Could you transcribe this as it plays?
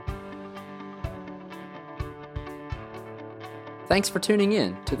Thanks for tuning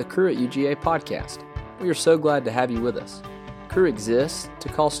in to the Cru at UGA podcast. We are so glad to have you with us. Cru exists to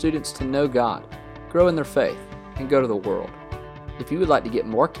call students to know God, grow in their faith, and go to the world. If you would like to get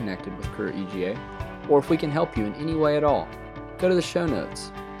more connected with Cru at UGA, or if we can help you in any way at all, go to the show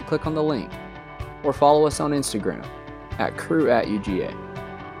notes and click on the link, or follow us on Instagram at Cru at UGA.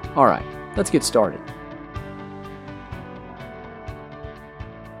 All right, let's get started.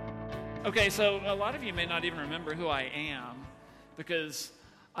 Okay, so a lot of you may not even remember who I am because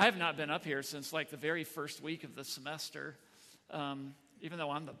I have not been up here since like the very first week of the semester, even though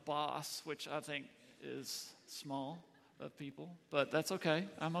I'm the boss, which I think is small of people, but that's okay.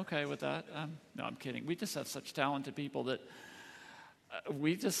 I'm okay with that. No, I'm kidding. We just have such talented people that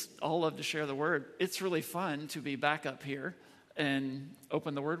we just all love to share the word. It's really fun to be back up here and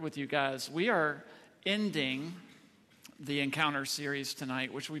open the word with you guys. We are ending the Encounter series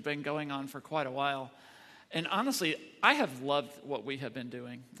tonight, which we've been going on for quite a while. And honestly, I have loved what we have been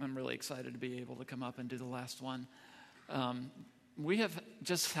doing. I'm really excited to be able to come up and do the last one. We have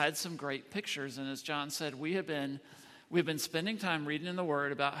just had some great pictures, and as John said, we've been spending time reading in the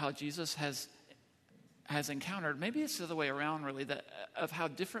Word about how Jesus has encountered, maybe it's the other way around really, that of how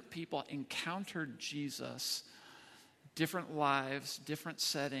different people encountered Jesus, different lives, different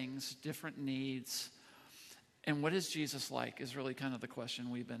settings, different needs. And what is Jesus like is really kind of the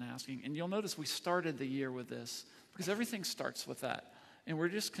question we've been asking. And you'll notice we started the year with this because everything starts with that. And we're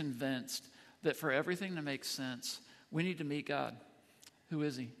just convinced that for everything to make sense, we need to meet God. Who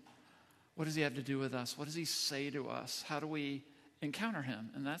is he? What does he have to do with us? What does he say to us? How do we encounter him?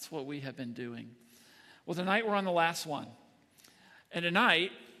 And that's what we have been doing. Well, tonight we're on the last one. And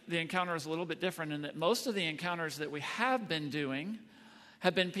tonight, the encounter is a little bit different in that most of the encounters that we have been doing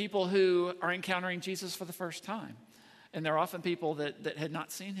have been people who are encountering Jesus for the first time. And they're often people that had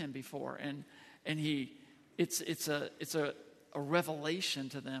not seen him before. And it's a revelation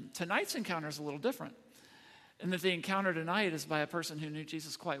to them. Tonight's encounter is a little different. And that the encounter tonight is by a person who knew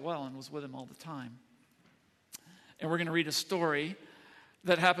Jesus quite well and was with him all the time. And we're going to read a story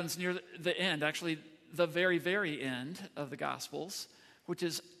that happens near the end, actually the very, very end of the Gospels, which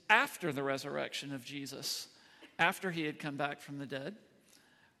is after the resurrection of Jesus, after he had come back from the dead,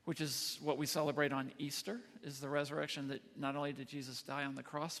 which is what we celebrate on Easter, is the resurrection that not only did Jesus die on the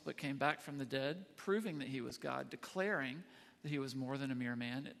cross, but came back from the dead, proving that he was God, declaring that he was more than a mere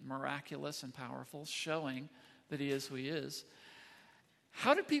man, miraculous and powerful, showing that he is who he is.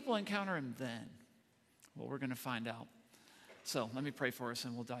 How did people encounter him then? Well, we're going to find out. So let me pray for us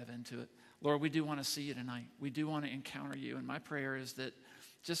and we'll dive into it. Lord, we do want to see you tonight. We do want to encounter you. And my prayer is that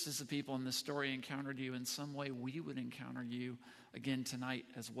just as the people in this story encountered you, in some way we would encounter you again tonight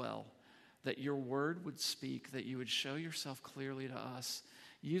as well. That your word would speak, that you would show yourself clearly to us.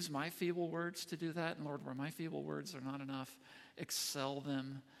 Use my feeble words to do that. And Lord, where my feeble words are not enough, excel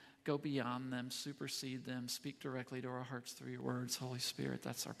them, go beyond them, supersede them, speak directly to our hearts through your words. Holy Spirit,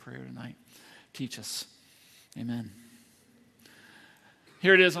 that's our prayer tonight. Teach us. Amen.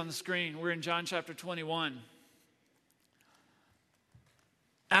 Here it is on the screen. We're in John chapter 21.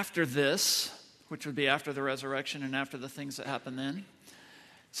 After this, which would be after the resurrection and after the things that happened then, it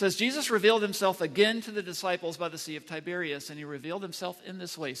says, Jesus revealed himself again to the disciples by the Sea of Tiberias, and he revealed himself in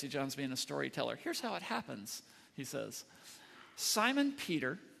this way. See, John's being a storyteller. Here's how it happens, he says. Simon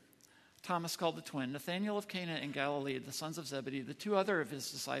Peter, Thomas called the twin, Nathanael of Cana in Galilee, the sons of Zebedee, the two other of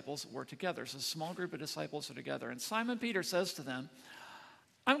his disciples were together. So a small group of disciples are together. And Simon Peter says to them,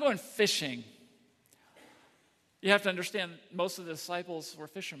 I'm going fishing. You have to understand, most of the disciples were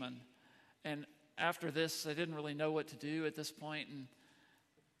fishermen. And after this, they didn't really know what to do at this point. And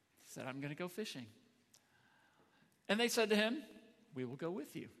he said, I'm going to go fishing. And they said to him, we will go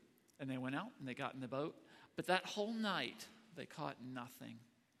with you. And they went out and they got in the boat. But that whole night, they caught nothing.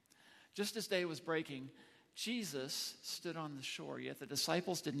 Just as day was breaking, Jesus stood on the shore, yet the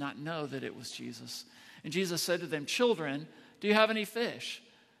disciples did not know that it was Jesus. And Jesus said to them, children, do you have any fish?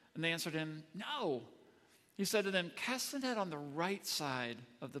 And they answered him, no. He said to them, cast the net on the right side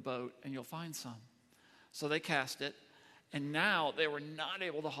of the boat, and you'll find some. So they cast it, and now they were not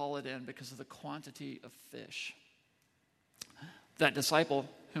able to haul it in because of the quantity of fish. That disciple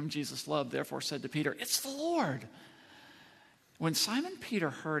whom Jesus loved therefore said to Peter, it's the Lord. When Simon Peter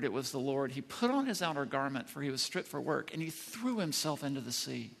heard it was the Lord, he put on his outer garment, for he was stripped for work, and he threw himself into the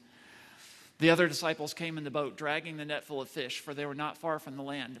sea. The other disciples came in the boat, dragging the net full of fish, for they were not far from the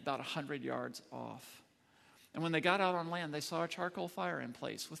land, about 100 yards off. And when they got out on land, they saw a charcoal fire in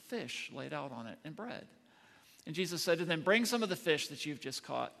place with fish laid out on it and bread. And Jesus said to them, bring some of the fish that you've just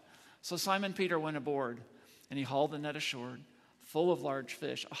caught. So Simon Peter went aboard, and he hauled the net ashore, full of large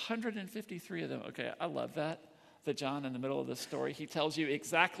fish, 153 of them. Okay, I love that. that John, in the middle of this story, he tells you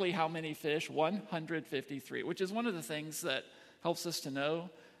exactly how many fish, 153, which is one of the things that helps us to know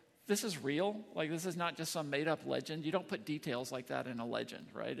this is real. Like, this is not just some made-up legend. You don't put details like that in a legend,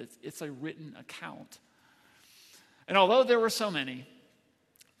 right? It's a written account. And although there were so many,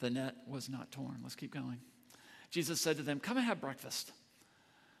 the net was not torn. Let's keep going. Jesus said to them, "Come and have breakfast."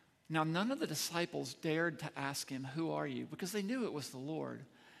 Now, none of the disciples dared to ask him, "Who are you?" because they knew it was the Lord.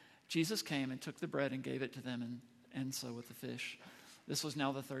 Jesus came and took the bread and gave it to them, and so with the fish. This was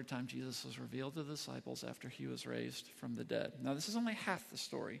now the third time Jesus was revealed to the disciples after he was raised from the dead. Now, this is only half the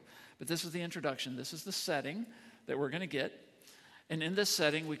story, but this is the introduction. This is the setting that we're going to get. And in this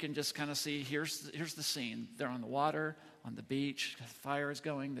setting, we can just kind of see, here's the scene. They're on the water, on the beach, the fire is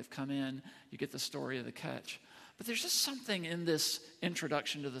going, they've come in. You get the story of the catch. But there's just something in this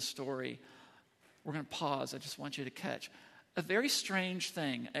introduction to the story. We're going to pause. I just want you to catch. A very strange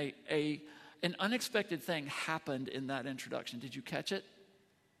thing, an unexpected thing happened in that introduction. Did you catch it?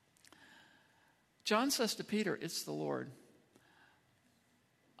 John says to Peter, "It's the Lord."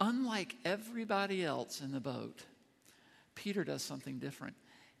 Unlike everybody else in the boat, Peter does something different.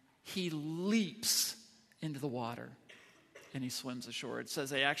 He leaps into the water and he swims ashore. It says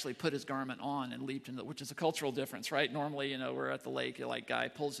they actually put his garment on and leaped into, which is a cultural difference, right? Normally, we're at the lake, guy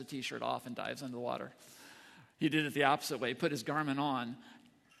pulls the t-shirt off and dives into the water. He did it the opposite way. He put his garment on,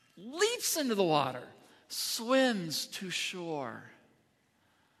 leaps into the water, swims to shore.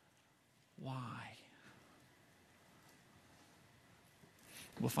 Why?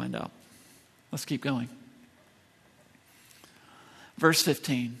 We'll find out. Let's keep going. Verse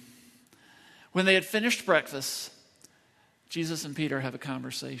 15. When they had finished breakfast, Jesus and Peter have a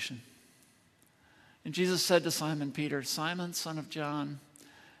conversation. And Jesus said to Simon Peter, "Simon, son of John,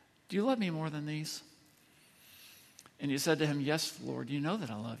 do you love me more than these?" And he said to him, "Yes, Lord, you know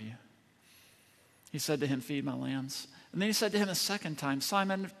that I love you." He said to him, "Feed my lambs." And then he said to him a second time,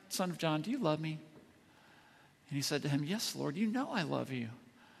 "Simon, son of John, do you love me?" And he said to him, "Yes, Lord, you know I love you."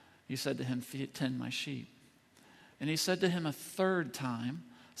 He said to him, "Tend my sheep." And he said to him a third time,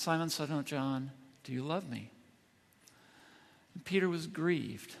 "Simon, son of John, do you love me?" And Peter was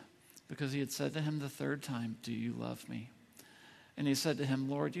grieved because he had said to him the third time, "Do you love me?" And he said to him,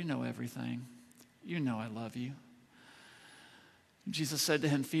 "Lord, you know everything. You know I love you." And Jesus said to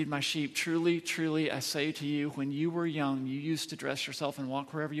him, "Feed my sheep. Truly, truly, I say to you, when you were young, you used to dress yourself and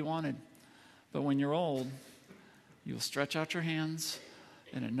walk wherever you wanted. But when you're old, you will stretch out your hands,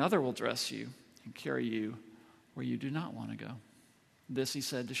 and another will dress you and carry you where you do not want to go." This he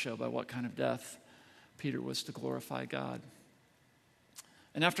said to show by what kind of death Peter was to glorify God.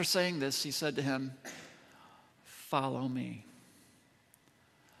 And after saying this, he said to him, "Follow me."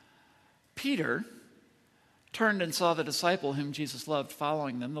 Peter turned and saw the disciple whom Jesus loved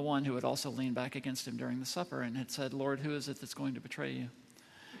following them, the one who had also leaned back against him during the supper and had said, "Lord, who is it that's going to betray you?"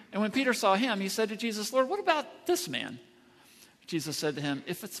 And when Peter saw him, he said to Jesus, "Lord, what about this man?" Jesus said to him,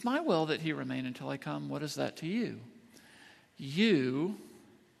 "If it's my will that he remain until I come, what is that to you? You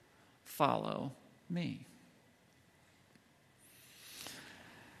follow me."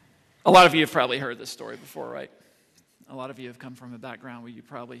 A lot of you have probably heard this story before, right? A lot of you have come from a background where you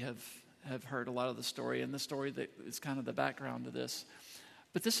probably have heard a lot of the story, and the story that is kind of the background to this.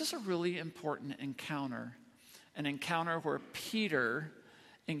 But this is a really important encounter, an encounter where Peter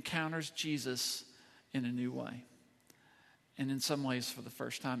encounters Jesus in a new way, and in some ways for the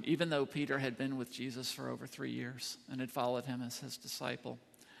first time, even though Peter had been with Jesus for over 3 years and had followed him as his disciple.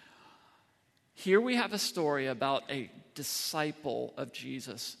 Here we have a story about a disciple of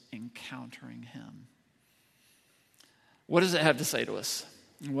Jesus encountering him. What does it have to say to us?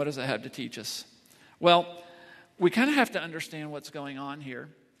 And what does it have to teach us? Well, we kind of have to understand what's going on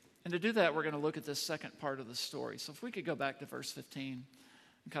here. And to do that, we're going to look at this second part of the story. So if we could go back to verse 15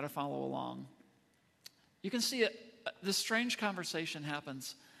 and kind of follow along. You can see this strange conversation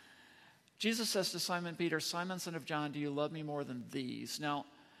happens. Jesus says to Simon Peter, "Simon, son of John, do you love me more than these?" Now,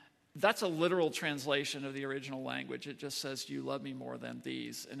 that's a literal translation of the original language. It just says, "Do you love me more than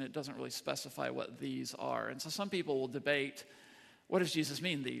these?" And it doesn't really specify what these are. And so some people will debate, what does Jesus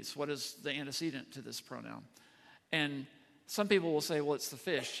mean, these? What is the antecedent to this pronoun? And some people will say, well, it's the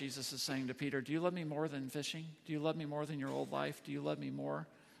fish. Jesus is saying to Peter, "Do you love me more than fishing? Do you love me more than your old life? Do you love me more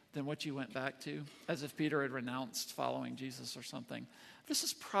than what you went back to?" As if Peter had renounced following Jesus or something. This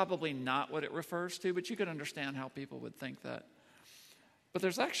is probably not what it refers to, but you can understand how people would think that. But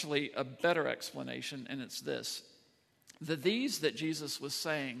there's actually a better explanation, and it's this. The "these" that Jesus was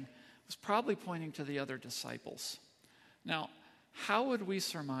saying was probably pointing to the other disciples. Now, how would we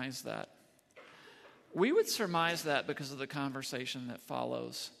surmise that? We would surmise that because of the conversation that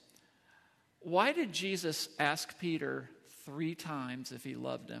follows. Why did Jesus ask Peter 3 times if he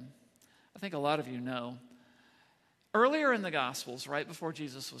loved him? I think a lot of you know. Earlier in the Gospels, right before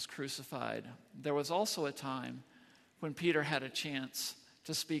Jesus was crucified, there was also a time when Peter had a chance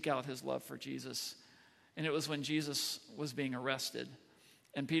to speak out his love for Jesus. And it was when Jesus was being arrested.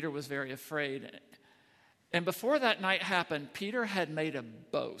 And Peter was very afraid. And before that night happened, Peter had made a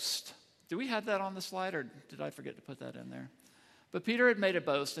boast. Do we have that on the slide, or did I forget to put that in there? But Peter had made a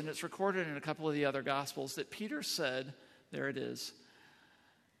boast, and it's recorded in a couple of the other Gospels, that Peter said, there it is,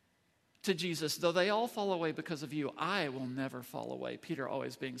 to Jesus, though they all fall away because of you, I will never fall away. Peter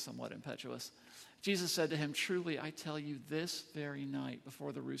always being somewhat impetuous. Jesus said to him, truly, I tell you, this very night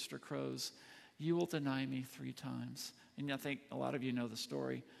before the rooster crows, you will deny me 3 times. And I think a lot of you know the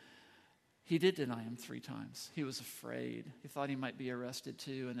story. He did deny him 3 times. He was afraid. He thought he might be arrested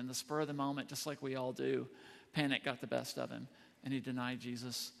too. And in the spur of the moment, just like we all do, panic got the best of him. And he denied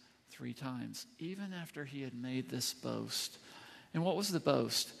Jesus 3 times, even after he had made this boast. And what was the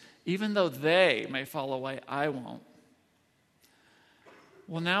boast? Even though they may fall away, I won't.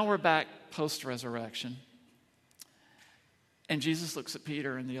 Well, now we're back post-resurrection. And Jesus looks at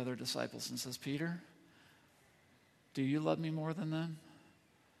Peter and the other disciples and says, Peter, do you love me more than them?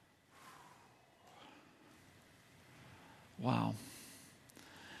 Wow.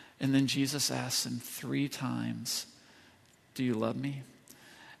 And then Jesus asks him 3 times, do you love me?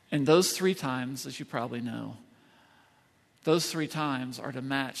 And those 3 times, as you probably know, those 3 times are to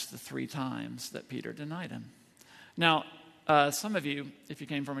match the 3 times that Peter denied him. Now, some of you, if you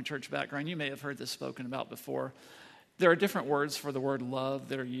came from a church background, you may have heard this spoken about before. There are different words for the word love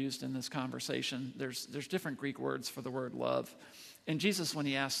that are used in this conversation. There's different Greek words for the word love. And Jesus, when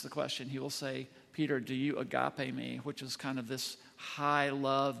he asks the question, he will say, Peter, do you agape me? Which is kind of this high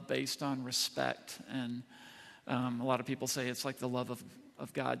love based on respect. And a lot of people say it's like the love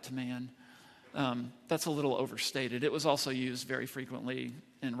of God to man. That's a little overstated. It was also used very frequently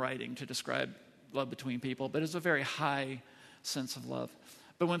in writing to describe love between people, but it's a very high sense of love.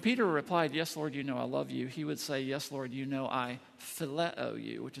 But when Peter replied, yes, Lord, you know I love you, he would say, yes, Lord, you know I phileo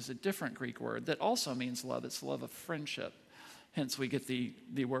you, which is a different Greek word that also means love. It's love of friendship. Hence, we get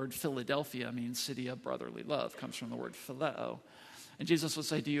the word Philadelphia, means city of brotherly love, comes from the word phileo. And Jesus would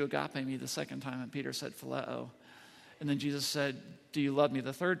say, do you agape me the second time? And Peter said, phileo. And then Jesus said, do you love me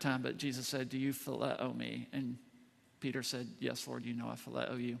the third time? But Jesus said, do you phileo me? And Peter said, yes, Lord, you know I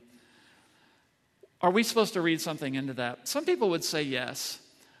phileo you. Are we supposed to read something into that? Some people would say yes.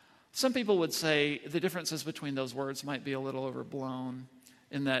 Some people would say the differences between those words might be a little overblown,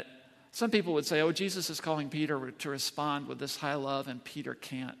 in that some people would say, oh, Jesus is calling Peter to respond with this high love, and Peter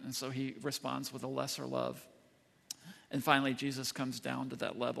can't, and so he responds with a lesser love. And finally, Jesus comes down to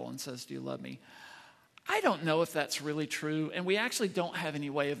that level and says, do you love me? I don't know if that's really true, and we actually don't have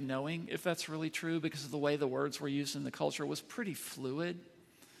any way of knowing if that's really true because of the way the words were used in the culture was pretty fluid.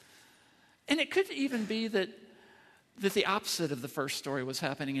 And it could even be that the opposite of the first story was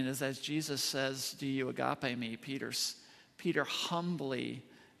happening, and as Jesus says, do you agape me? Peter humbly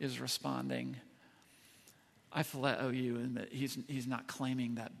is responding, I phileo you, and that he's not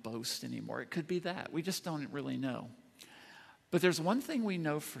claiming that boast anymore. It could be that. We just don't really know. But there's one thing we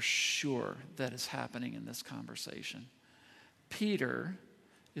know for sure that is happening in this conversation. Peter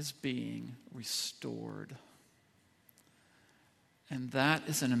is being restored. And that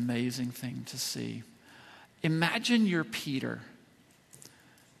is an amazing thing to see. Imagine you're Peter.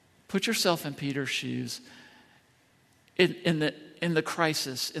 Put yourself in Peter's shoes. In the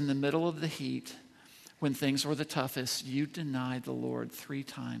crisis, in the middle of the heat, when things were the toughest, you denied the Lord 3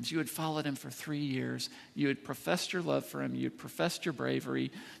 times. You had followed him for 3 years. You had professed your love for him. You'd professed your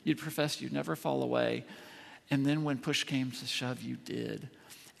bravery. You'd professed you'd never fall away. And then when push came to shove, you did.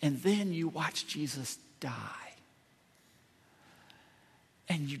 And then you watched Jesus die.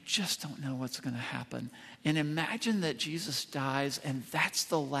 And you just don't know what's going to happen. And imagine that Jesus dies and that's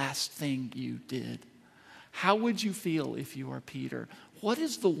the last thing you did. How would you feel if you were Peter? What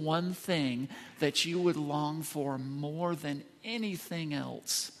is the one thing that you would long for more than anything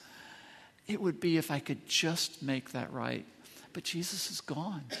else? It would be if I could just make that right. But Jesus is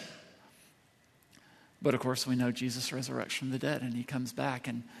gone. But of course we know Jesus resurrects from the dead and he comes back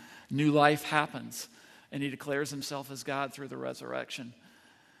and new life happens. And he declares himself as God through the resurrection.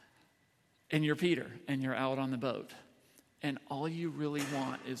 And you're Peter, and you're out on the boat. And all you really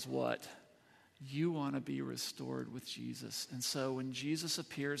want is what? You want to be restored with Jesus. And so when Jesus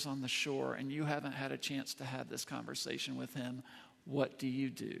appears on the shore and you haven't had a chance to have this conversation with him, what do?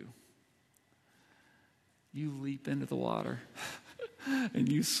 You leap into the water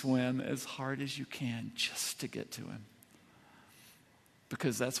and you swim as hard as you can just to get to him.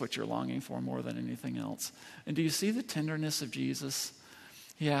 because that's what you're longing for more than anything else. And do you see the tenderness of Jesus?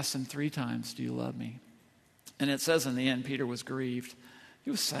 He asked him 3 times, do you love me? And it says in the end, Peter was grieved. He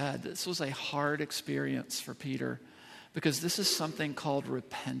was sad. This was a hard experience for Peter because this is something called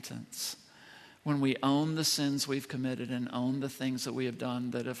repentance. When we own the sins we've committed and own the things that we have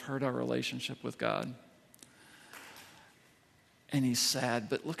done that have hurt our relationship with God. And he's sad,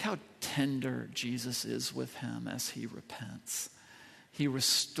 but look how tender Jesus is with him as he repents. He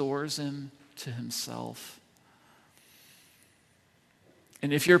restores him to himself.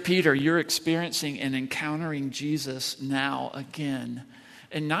 And if you're Peter, you're experiencing and encountering Jesus now again.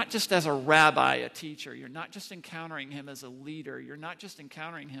 And not just as a rabbi, a teacher. You're not just encountering him as a leader. You're not just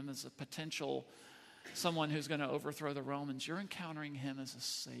encountering him as a potential someone who's going to overthrow the Romans. You're encountering him as a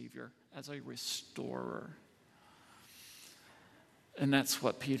savior, as a restorer. And that's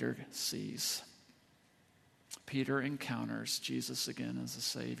what Peter sees. Peter encounters Jesus again as a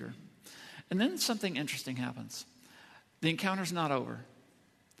savior. And then something interesting happens. The encounter's not over.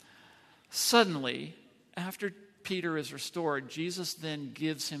 Suddenly, after Peter is restored, Jesus then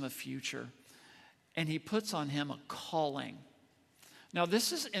gives him a future. And he puts on him a calling. Now,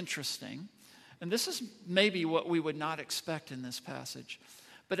 this is interesting. And this is maybe what we would not expect in this passage.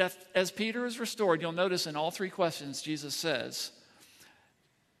 But as Peter is restored, you'll notice in all 3 questions, Jesus says,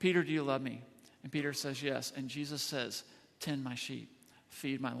 Peter, do you love me? And Peter says, yes. And Jesus says, tend my sheep,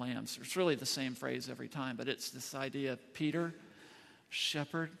 feed my lambs. It's really the same phrase every time, but it's this idea of Peter,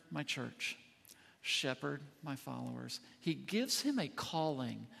 shepherd my church, shepherd my followers. He gives him a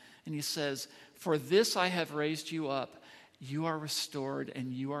calling, and he says, for this I have raised you up. You are restored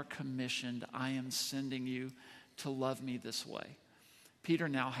and you are commissioned. I am sending you to love me this way. Peter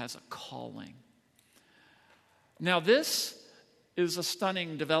now has a calling. Now this is a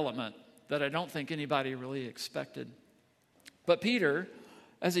stunning development that I don't think anybody really expected. But Peter,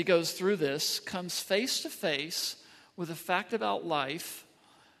 as he goes through this, comes face to face with a fact about life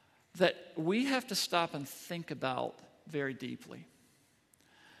that we have to stop and think about very deeply.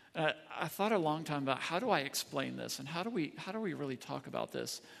 I thought a long time about how do I explain this and how do we really talk about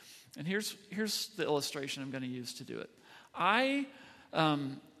this? And here's the illustration I'm going to use to do it. A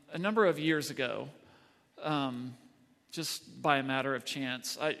number of years ago, just by a matter of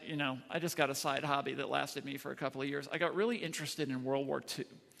chance, I just got a side hobby that lasted me for a couple of years. I got really interested in World War II.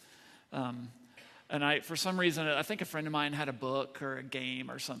 And for some reason, I think a friend of mine had a book or a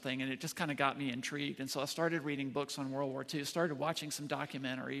game or something, and it just kind of got me intrigued. And so I started reading books on World War II, started watching some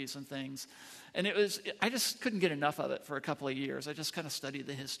documentaries and things. And I just couldn't get enough of it for a couple of years. I just kind of studied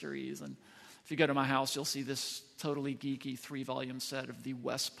the histories. And if you go to my house, you'll see this totally geeky 3-volume set of the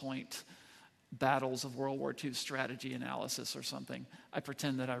West Point Battles of World War II Strategy Analysis or something. I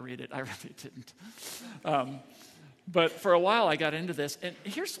pretend that I read it. I really didn't. But for a while, I got into this. And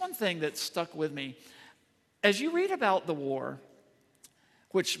here's one thing that stuck with me. As you read about the war,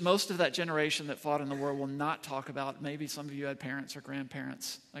 which most of that generation that fought in the war will not talk about, maybe some of you had parents or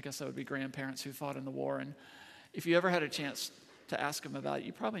grandparents. I guess that would be grandparents who fought in the war. And if you ever had a chance to ask them about it,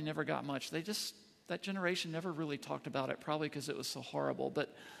 you probably never got much. That generation never really talked about it, probably because it was so horrible.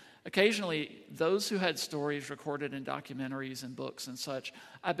 But occasionally, those who had stories recorded in documentaries and books and such,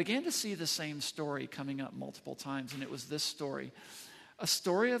 I began to see the same story coming up multiple times, and it was this story. A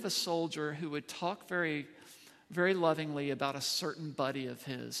story of a soldier who would talk very, very lovingly about a certain buddy of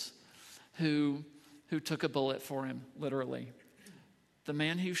his who took a bullet for him, literally. The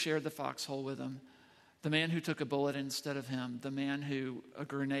man who shared the foxhole with him, the man who took a bullet instead of him, the man who a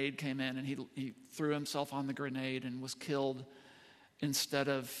grenade came in and he threw himself on the grenade and was killed instead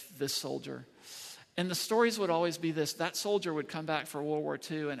of this soldier. And the stories would always be this. That soldier would come back for World War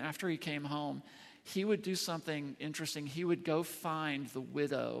II, and after he came home, he would do something interesting. He would go find the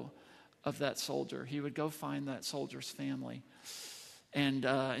widow of that soldier. He would go find that soldier's family, and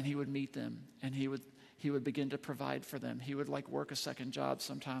he would meet them, and he would begin to provide for them. He would work a second job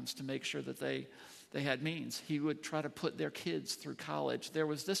sometimes to make sure that they had means. He would try to put their kids through college. There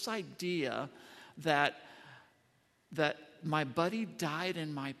was this idea that my buddy died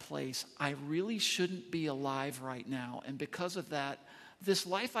in my place. I really shouldn't be alive right now. And because of that, this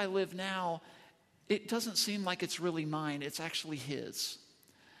life I live now, it doesn't seem like it's really mine. It's actually his.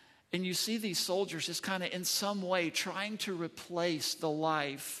 And you see these soldiers just kind of in some way trying to replace the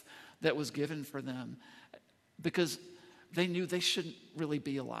life that was given for them because they knew they shouldn't really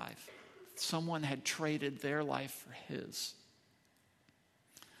be alive. Someone had traded their life for his.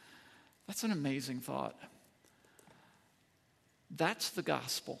 That's an amazing thought. That's the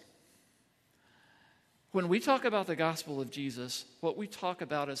gospel. When we talk about the gospel of Jesus, what we talk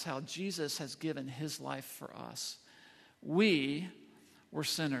about is how Jesus has given his life for us. We We're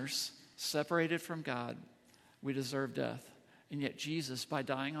sinners, separated from God. We deserve death. And yet Jesus, by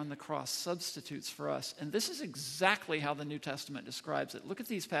dying on the cross, substitutes for us. And this is exactly how the New Testament describes it. Look at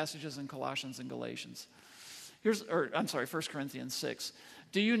these passages in Colossians and Galatians. 1 Corinthians 6.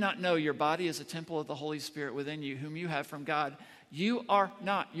 Do you not know your body is a temple of the Holy Spirit within you, whom you have from God? You are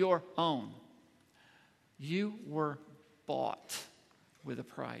not your own. You were bought with a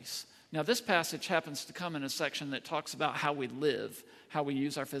price. Now, this passage happens to come in a section that talks about how we live, how we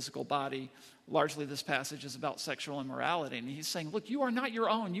use our physical body. Largely, this passage is about sexual immorality. And he's saying, look, you are not your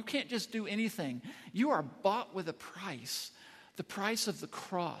own. You can't just do anything. You are bought with a price, the price of the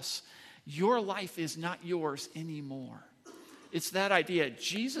cross. Your life is not yours anymore. It's that idea.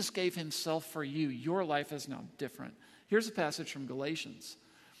 Jesus gave himself for you. Your life is now different. Here's a passage from Galatians.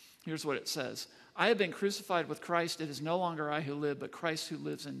 Here's what it says. I have been crucified with Christ. It is no longer I who live, but Christ who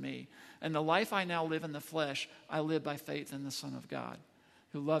lives in me. And the life I now live in the flesh, I live by faith in the Son of God,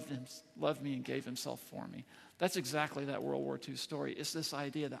 who loved me and gave himself for me. That's exactly that World War II story. It's this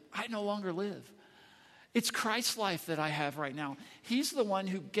idea that I no longer live. It's Christ's life that I have right now. He's the one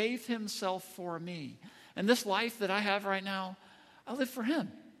who gave himself for me. And this life that I have right now, I live for him.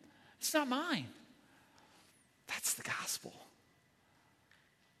 It's not mine. That's the gospel.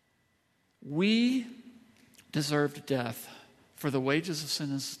 We deserved death, for the wages of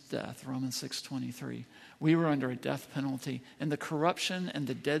sin is death, Romans 6:23. We were under a death penalty, and the corruption and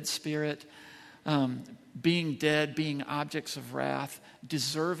the dead spirit, being dead, being objects of wrath,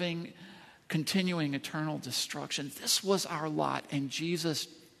 deserving continuing eternal destruction. This was our lot, and Jesus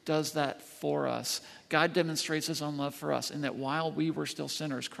does that for us. God demonstrates his own love for us in that while we were still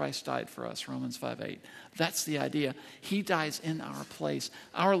sinners, Christ died for us, Romans 5:8. That's the idea. He dies in our place.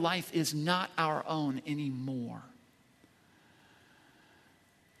 Our life is not our own anymore.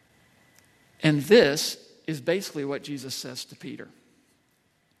 And this is basically what Jesus says to Peter.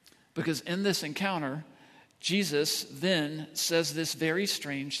 Because in this encounter, Jesus then says this very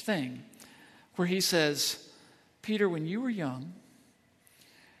strange thing where he says, Peter, when you were young,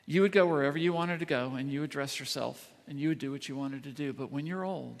 you would go wherever you wanted to go and you would dress yourself and you would do what you wanted to do. But when you're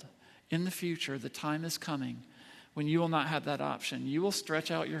old, in the future, the time is coming when you will not have that option. You will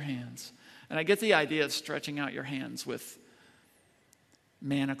stretch out your hands. And I get the idea of stretching out your hands with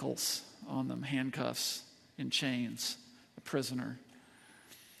manacles on them, handcuffs and chains, a prisoner.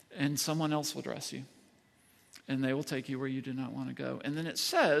 And someone else will dress you. And they will take you where you do not want to go. And then it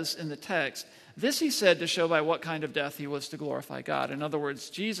says in the text, this he said to show by what kind of death he was to glorify God. In other words,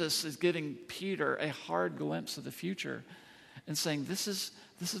 Jesus is giving Peter a hard glimpse of the future and saying, this is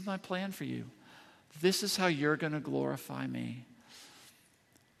my plan for you. This is how you're going to glorify me.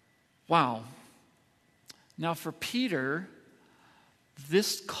 Wow. Now for Peter,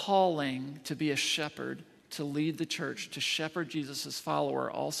 this calling to be a shepherd, to lead the church, to shepherd Jesus'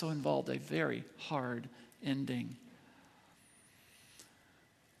 follower also involved a very hard ending.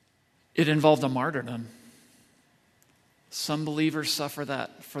 It involved a martyrdom. Some believers suffer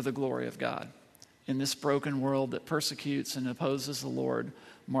that for the glory of God. In this broken world that persecutes and opposes the Lord,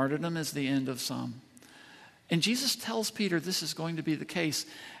 martyrdom is the end of some. And Jesus tells Peter this is going to be the case.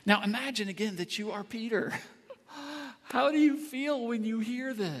 Now imagine again that you are Peter. How do you feel when you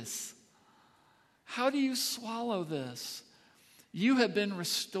hear this? How do you swallow this? You have been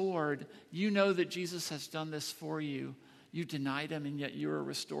restored. You know that Jesus has done this for you. You denied him, and yet you are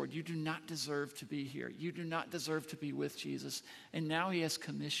restored. You do not deserve to be here. You do not deserve to be with Jesus. And now he has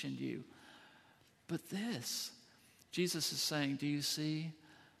commissioned you. But this, Jesus is saying, do you see?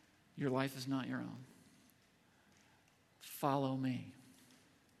 Your life is not your own. Follow me.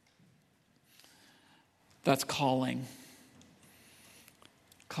 That's calling.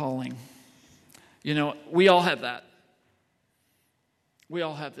 Calling. You know, we all have that. We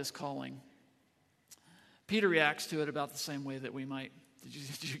all have this calling. Peter reacts to it about the same way that we might.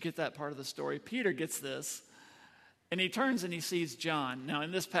 Did you get that part of the story? Peter gets this, and he turns and he sees John. Now,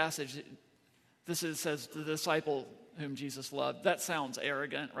 in this passage, it says the disciple whom Jesus loved. That sounds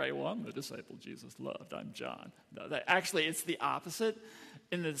arrogant, right? Well, I'm the disciple Jesus loved. I'm John. No, actually, it's the opposite.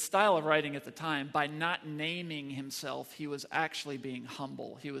 In the style of writing at the time, by not naming himself, he was actually being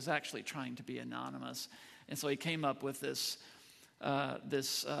humble. He was actually trying to be anonymous. And so he came up with this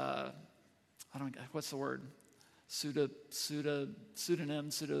what's the word? Pseudonym,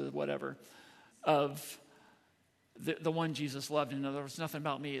 whatever, of the one Jesus loved. In other words, nothing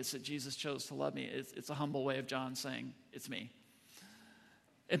about me. It's that Jesus chose to love me. It's a humble way of John saying, it's me.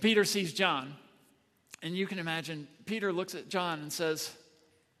 And Peter sees John. And you can imagine, Peter looks at John and says,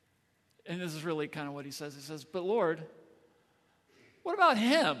 and this is really kind of what he says. He says, but Lord, what about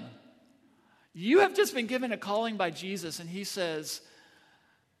him? You have just been given a calling by Jesus. And he says,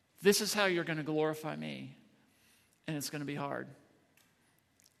 This is how you're going to glorify me. And it's going to be hard.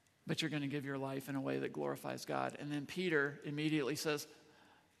 But you're going to give your life in a way that glorifies God. And then Peter immediately says,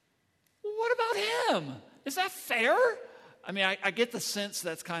 well, what about him? Is that fair? I mean, I get the sense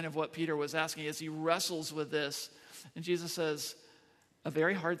that's kind of what Peter was asking as he wrestles with this. And Jesus says a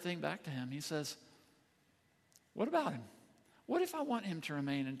very hard thing back to him. He says, what about him? What if I want him to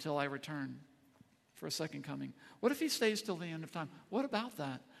remain until I return for a second coming? What if he stays till the end of time? What about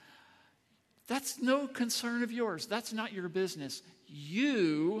that? That's no concern of yours. That's not your business.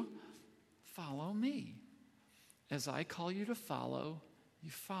 You follow me. As I call you to follow,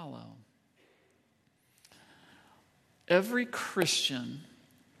 you follow. Every Christian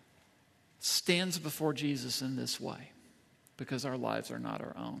stands before Jesus in this way because our lives are not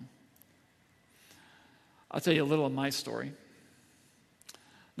our own. I'll tell you a little of my story.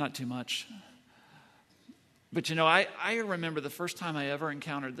 Not too much. But you know, I remember the first time I ever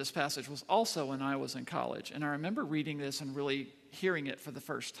encountered this passage was also when I was in college. And I remember reading this and really hearing it for the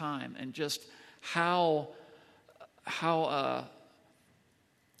first time and just how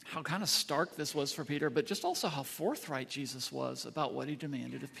kind of stark this was for Peter, but just also how forthright Jesus was about what he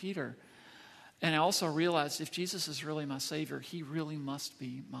demanded of Peter. And I also realized if Jesus is really my Savior, he really must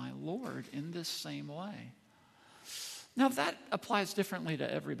be my Lord in this same way. Now that applies differently to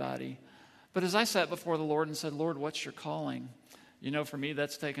everybody. But as I sat before the Lord and said, Lord, what's your calling? You know, for me,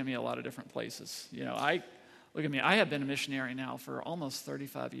 that's taken me a lot of different places. You know, look at me, I have been a missionary now for almost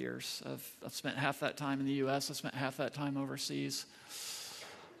 35 years. I've spent half that time in the U.S., I've spent half that time overseas.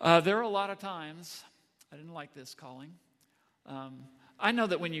 There are a lot of times I didn't like this calling. I know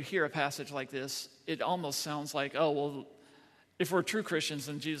that when you hear a passage like this, it almost sounds like, oh, well, if we're true Christians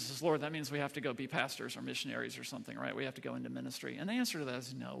and Jesus is Lord, that means we have to go be pastors or missionaries or something, right? We have to go into ministry. And the answer to that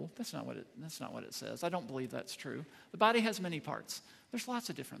is no, that's not what it says. I don't believe that's true. The body has many parts. There's lots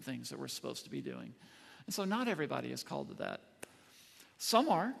of different things that we're supposed to be doing. And so not everybody is called to that. Some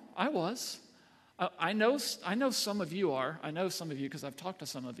are. I was. I know some of you are. I know some of you because I've talked to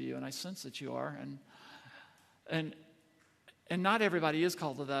some of you, and I sense that you are. And not everybody is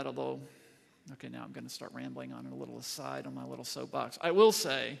called to that, although, okay, now I'm going to start rambling on a little aside on my little soapbox. I will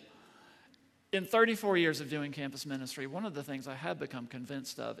say, in 34 years of doing campus ministry, one of the things I have become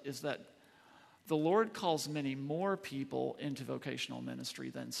convinced of is that the Lord calls many more people into vocational ministry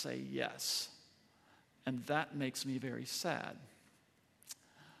than say yes. And that makes me very sad.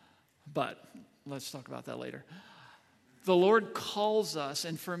 But let's talk about that later. The Lord calls us,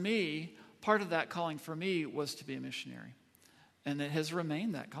 and for me, part of that calling for me was to be a missionary. And it has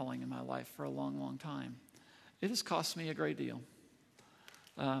remained that calling in my life for a long, long time. It has cost me a great deal.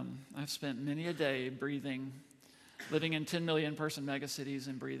 I've spent many a day living in 10 million person megacities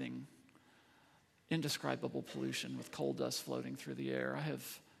and breathing indescribable pollution with coal dust floating through the air. I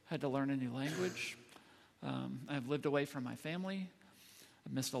have had to learn a new language. I've lived away from my family.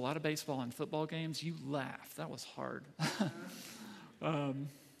 I've missed a lot of baseball and football games. You laugh. That was hard.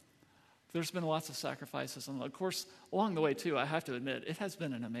 There's been lots of sacrifices. And of course, along the way, too, I have to admit, it has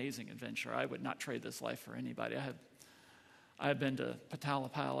been an amazing adventure. I would not trade this life for anybody. I have been to Patala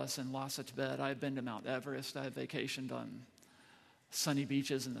Palace in Lhasa, Tibet. I've been to Mount Everest. I've vacationed on sunny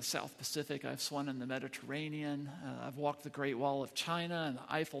beaches in the South Pacific. I've swum in the Mediterranean. I've walked the Great Wall of China and the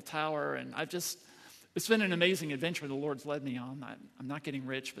Eiffel Tower. And it's been an amazing adventure the Lord's led me on. I'm not getting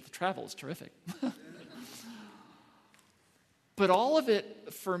rich, but the travel is terrific. But all of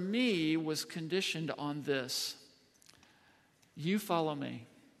it, for me, was conditioned on this. You follow me.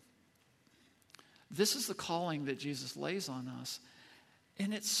 This is the calling that Jesus lays on us.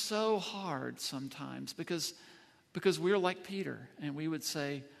 And it's so hard sometimes because we're like Peter, and we would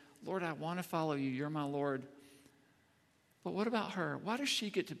say, Lord, I want to follow you. You're my Lord. But what about her? Why does she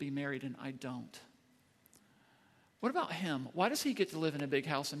get to be married and I don't? What about him? Why does he get to live in a big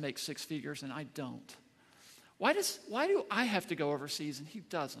house and make 6 figures and I don't? Why do I have to go overseas and he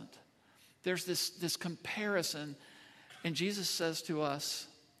doesn't? There's this comparison, and Jesus says to us,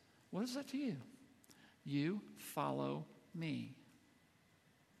 what is that to you? You follow me.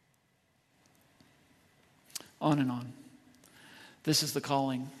 On and on. This is the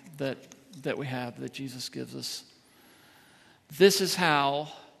calling that we have, that Jesus gives us. This is how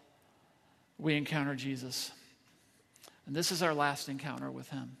we encounter Jesus. And this is our last encounter with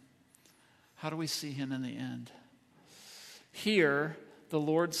him. How do we see him in the end? Here, the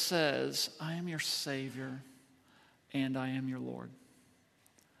Lord says, I am your Savior and I am your Lord.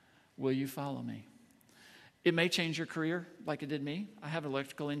 Will you follow me? It may change your career like it did me. I have an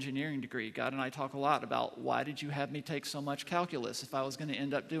electrical engineering degree. God and I talk a lot about why did you have me take so much calculus if I was going to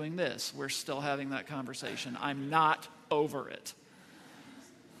end up doing this? We're still having that conversation. I'm not over it.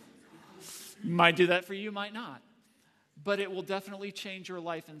 Might do that for you, might not. But it will definitely change your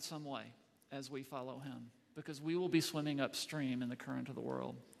life in some way as we follow him, because we will be swimming upstream in the current of the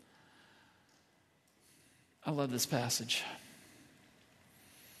world. I love this passage.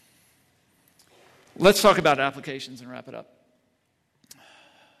 Let's talk about applications and wrap it up.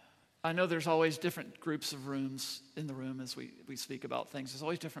 I know there's always different groups of rooms in the room as we speak about things. There's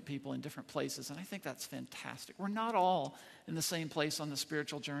always different people in different places, and I think that's fantastic. We're not all in the same place on the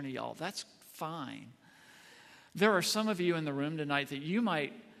spiritual journey, y'all. That's fine. There are some of you in the room tonight that you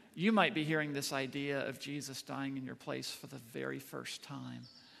might be hearing this idea of Jesus dying in your place for the very first time,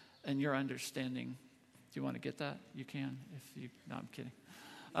 and you're understanding. Do you want to get that? You can. No, I'm kidding.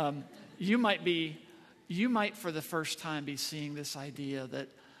 You might for the first time be seeing this idea that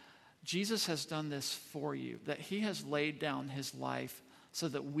Jesus has done this for you, that he has laid down his life so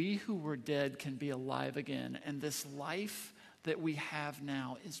that we who were dead can be alive again. And this life that we have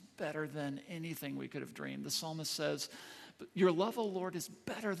now is better than anything we could have dreamed. The psalmist says, your love, O Lord, is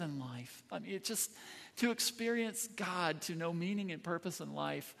better than life. I mean, it's just to experience God, to know meaning and purpose in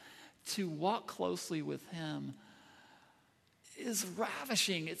life, to walk closely with him is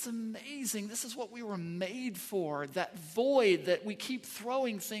ravishing. It's amazing. This is what we were made for, that void that we keep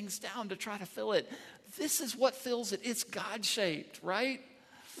throwing things down to try to fill it. This is what fills it. It's God-shaped, right?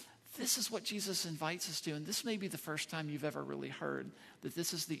 This is what Jesus invites us to, and this may be the first time you've ever really heard that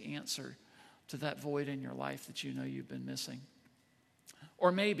this is the answer to that void in your life that you know you've been missing.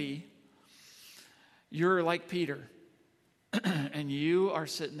 Or maybe you're like Peter, and you are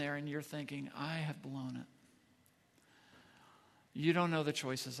sitting there and you're thinking, I have blown it. You don't know the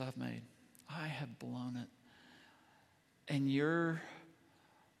choices I've made. I have blown it. And you're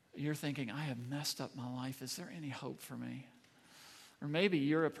thinking, I have messed up my life. Is there any hope for me? Or maybe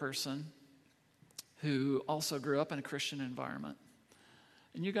you're a person who also grew up in a Christian environment.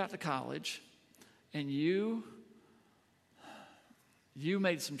 And you got to college, and you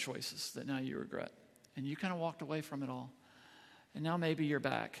made some choices that now you regret. And you kind of walked away from it all. And now maybe you're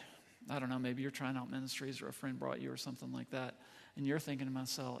back. I don't know, maybe you're trying out ministries or a friend brought you or something like that. And you're thinking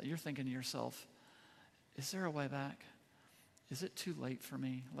to yourself, is there a way back? Is it too late for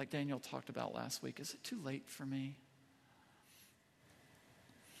me? Like Daniel talked about last week, is it too late for me?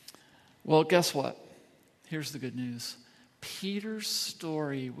 Well, guess what? Here's the good news. Peter's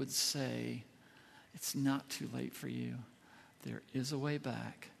story would say, it's not too late for you. There is a way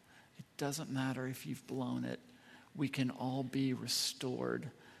back. It doesn't matter if you've blown it. We can all be restored.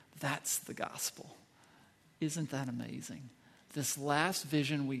 That's the gospel. Isn't that amazing? This last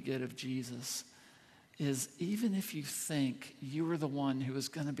vision we get of Jesus is, even if you think you were the one who was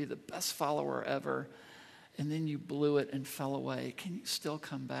going to be the best follower ever, and then you blew it and fell away, can you still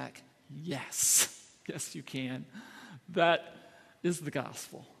come back? Yes. Yes, you can. That is the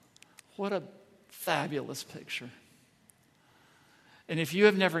gospel. What a fabulous picture. And if you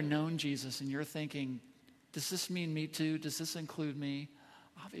have never known Jesus and you're thinking, does this mean me too? Does this include me?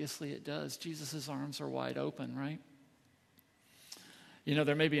 Obviously it does. Jesus' arms are wide open, right? You know,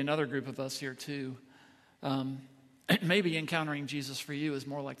 there may be another group of us here too. Maybe encountering Jesus for you is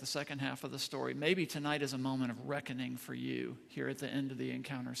more like the second half of the story. Maybe tonight is a moment of reckoning for you here at the end of the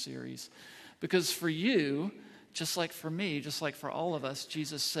Encounter series. Because for you, just like for me, just like for all of us,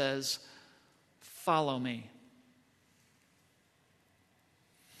 Jesus says, follow me.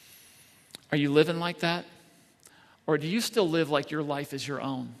 Are you living like that? Or do you still live like your life is your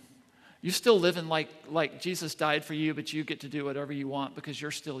own? You still living like Jesus died for you, but you get to do whatever you want because you're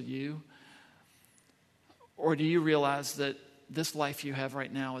still you? Or do you realize that this life you have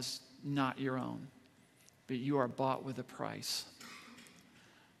right now is not your own, but you are bought with a price?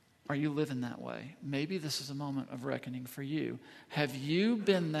 Are you living that way? Maybe this is a moment of reckoning for you. Have you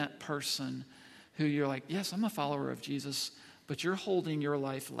been that person who you're like, yes, I'm a follower of Jesus, but you're holding your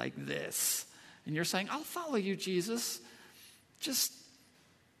life like this? And you're saying, I'll follow you, Jesus.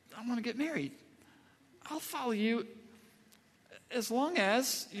 I want to get married. I'll follow you as long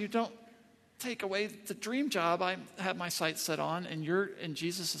as you don't take away the dream job I have my sights set on. And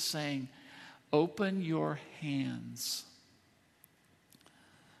Jesus is saying, open your hands.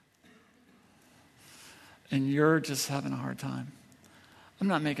 And you're just having a hard time. I'm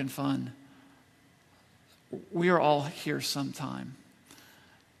not making fun. We are all here sometime.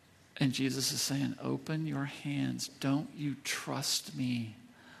 And Jesus is saying, open your hands. Don't you trust me?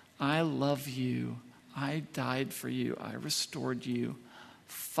 I love you. I died for you. I restored you.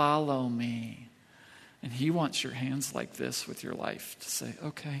 Follow me. And he wants your hands like this with your life to say,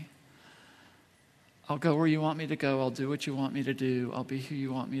 okay, I'll go where you want me to go. I'll do what you want me to do. I'll be who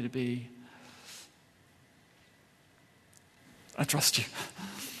you want me to be. I trust you.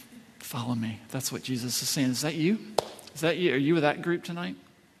 Follow me. That's what Jesus is saying. Is that you? Is that you? Are you with that group tonight?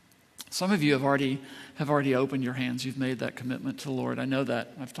 Some of you have already opened your hands. You've made that commitment to the Lord. I know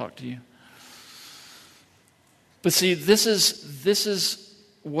that. I've talked to you. But see, this is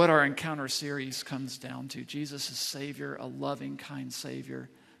what our encounter series comes down to. Jesus is Savior, a loving, kind Savior.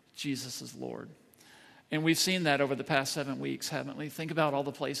 Jesus is Lord. And we've seen that over the past 7 weeks, haven't we? Think about all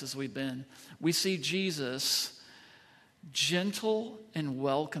the places we've been. We see Jesus gentle and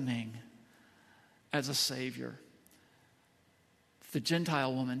welcoming as a Savior. The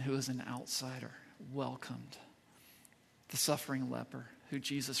Gentile woman who is an outsider, welcomed. The suffering leper who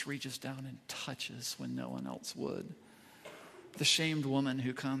Jesus reaches down and touches when no one else would. The shamed woman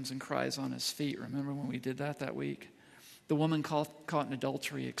who comes and cries on his feet. Remember when we did that week? The woman caught in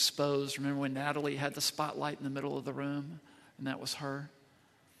adultery, exposed. Remember when Natalie had the spotlight in the middle of the room? And that was her,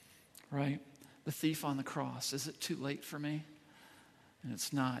 right? The thief on the cross. Is it too late for me? And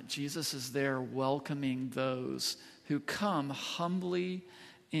it's not. Jesus is there welcoming those who come humbly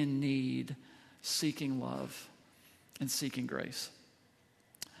in need, seeking love and seeking grace.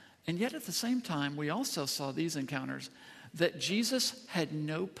 And yet at the same time, we also saw these encounters that Jesus had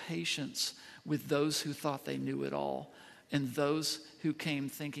no patience with those who thought they knew it all and those who came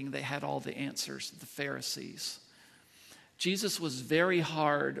thinking they had all the answers, the Pharisees. Jesus was very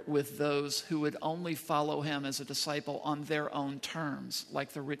hard with those who would only follow him as a disciple on their own terms,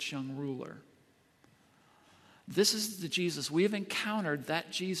 like the rich young ruler. This is the Jesus. We have encountered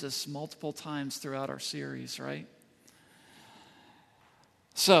that Jesus multiple times throughout our series, right?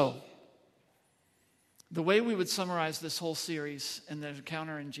 So, the way we would summarize this whole series and the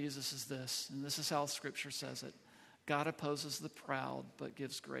encounter in Jesus is this, and this is how Scripture says it. God opposes the proud, but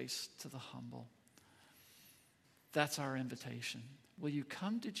gives grace to the humble. That's our invitation. Will you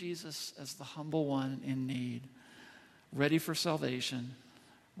come to Jesus as the humble one in need, ready for salvation,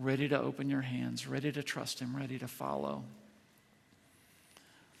 ready to open your hands, ready to trust him, ready to follow?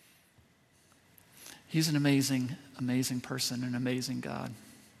 He's an amazing, amazing person, an amazing God.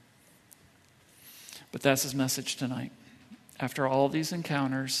 But that's his message tonight. After all these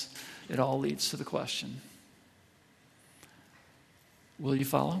encounters, it all leads to the question, will you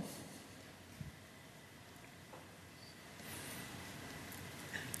follow?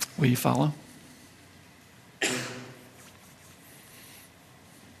 Will you follow? Why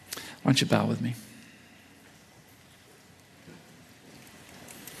don't you bow with me?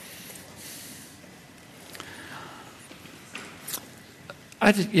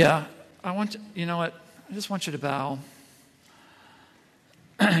 I just want you to bow.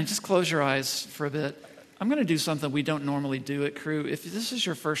 Just close your eyes for a bit. I'm going to do something we don't normally do at Cru. If this is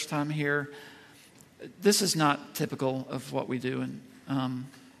your first time here, this is not typical of what we do.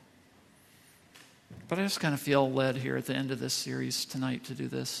 But I just kind of feel led here at the end of this series tonight to do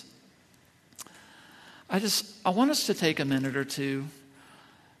this. I want us to take a minute or two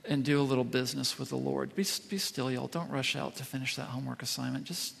and do a little business with the Lord. Be still, y'all. Don't rush out to finish that homework assignment.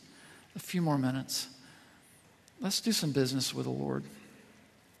 Just a few more minutes. Let's do some business with the Lord.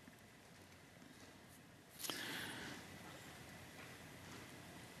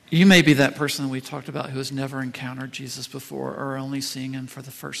 You may be that person that we talked about who has never encountered Jesus before or only seeing him for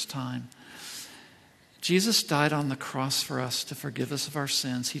the first time. Jesus died on the cross for us to forgive us of our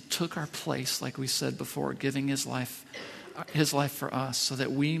sins. He took our place, like we said before, giving his life for us so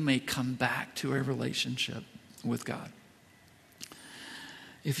that we may come back to a relationship with God.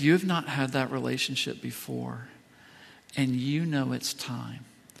 If you have not had that relationship before and you know it's time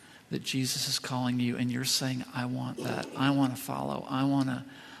that Jesus is calling you and you're saying, I want that, I want to follow, I want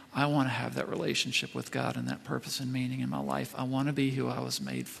to have that relationship with God and that purpose and meaning in my life. I want to be who I was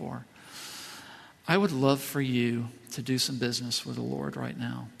made for. I would love for you to do some business with the Lord right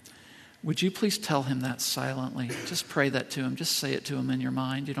now. Would you please tell him that silently? Just pray that to him. Just say it to him in your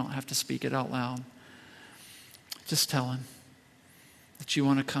mind. You don't have to speak it out loud. Just tell him that you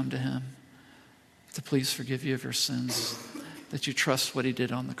want to come to him, to please forgive you of your sins, that you trust what he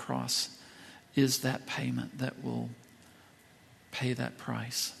did on the cross is that payment that will pay that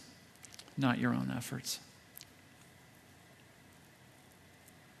price, not your own efforts.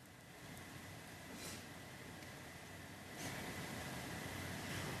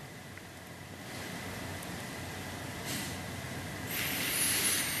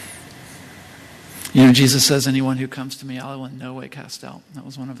 You know, Jesus says, anyone who comes to me, I will in no way cast out. That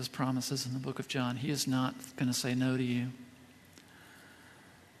was one of his promises in the book of John. He is not going to say no to you.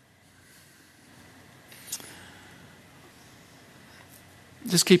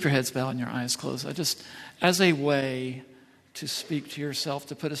 Just keep your heads bowed and your eyes closed. As a way to speak to yourself,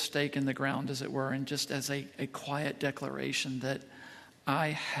 to put a stake in the ground, as it were, and just as a quiet declaration that I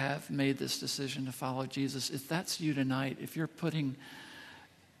have made this decision to follow Jesus. If that's you tonight, if you're putting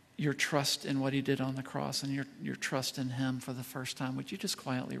your trust in what he did on the cross and your trust in him for the first time, would you just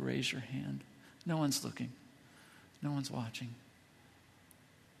quietly raise your hand? No one's looking. No one's watching.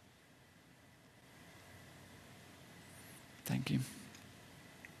 Thank you.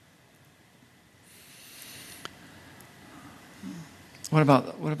 What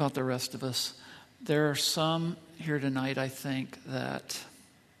about the rest of us? There are some here tonight, I think, that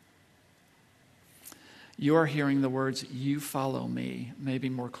you are hearing the words, "You follow me," maybe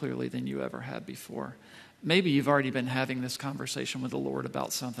more clearly than you ever had before. Maybe you've already been having this conversation with the Lord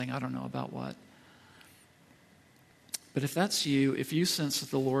about something. I don't know about what. But if that's you, if you sense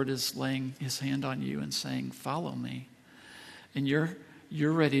that the Lord is laying his hand on you and saying, "Follow me," and you're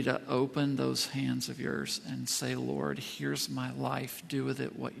ready to open those hands of yours and say, "Lord, here's my life. Do with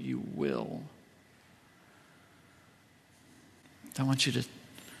it what you will." I want you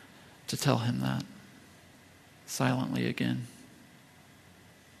to tell him that silently again.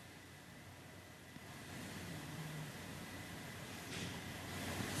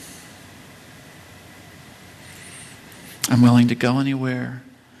 I'm willing to go anywhere,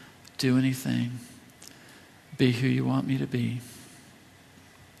 do anything, be who you want me to be.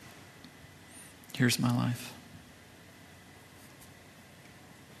 Here's my life.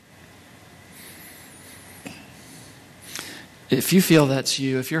 If you feel that's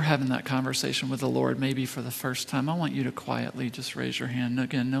you, if you're having that conversation with the Lord, maybe for the first time, I want you to quietly just raise your hand.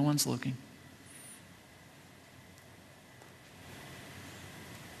 Again, no one's looking.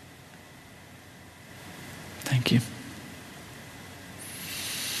 Thank you.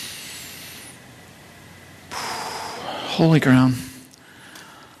 Holy ground.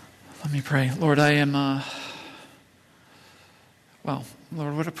 Let me pray. Lord, I am,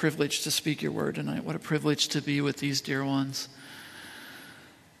 Lord, what a privilege to speak your word tonight. What a privilege to be with these dear ones.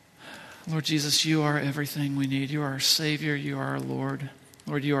 Lord Jesus, you are everything we need. You are our Savior. You are our Lord.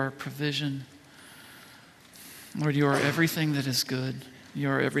 Lord, you are our provision. Lord, you are everything that is good. You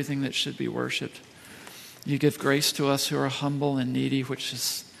are everything that should be worshiped. You give grace to us who are humble and needy,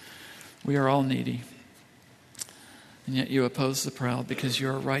 we are all needy. And yet you oppose the proud because you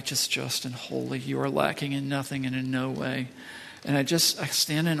are righteous, just, and holy. You are lacking in nothing and in no way. And I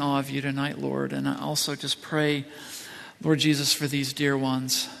stand in awe of you tonight, Lord. And I also just pray, Lord Jesus, for these dear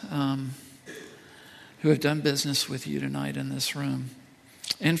ones who have done business with you tonight in this room.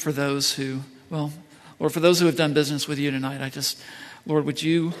 And for those who, Lord, for those who have done business with you tonight, Lord, would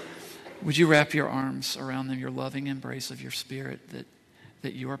you wrap your arms around them, your loving embrace of your Spirit,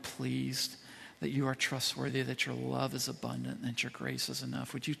 that you are pleased, that you are trustworthy, that your love is abundant, and that your grace is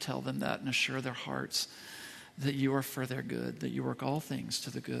enough. Would you tell them that and assure their hearts that you are for their good, that you work all things to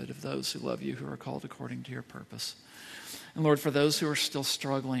the good of those who love you, who are called according to your purpose. And Lord, for those who are still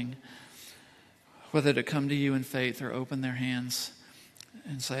struggling, whether to come to you in faith or open their hands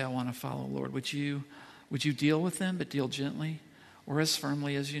and say, "I want to follow," Lord, would you deal with them, but deal gently or as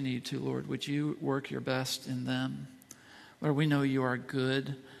firmly as you need to, Lord? Would you work your best in them? Lord, we know you are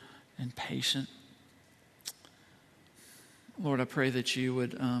good and patient. Lord, I pray that you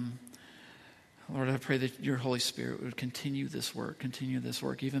would, Lord, I pray that your Holy Spirit would continue this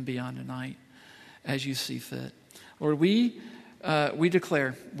work even beyond tonight as you see fit. Lord, we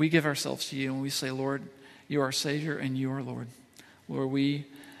declare, we give ourselves to you and we say, Lord, you are Savior and you are Lord. Lord, we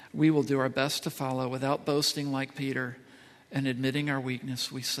will do our best to follow without boasting like Peter and admitting our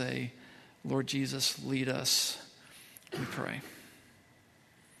weakness. We say, Lord Jesus, lead us, we pray.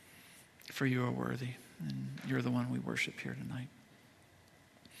 For you are worthy, and you're the one we worship here tonight.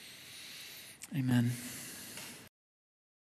 Amen.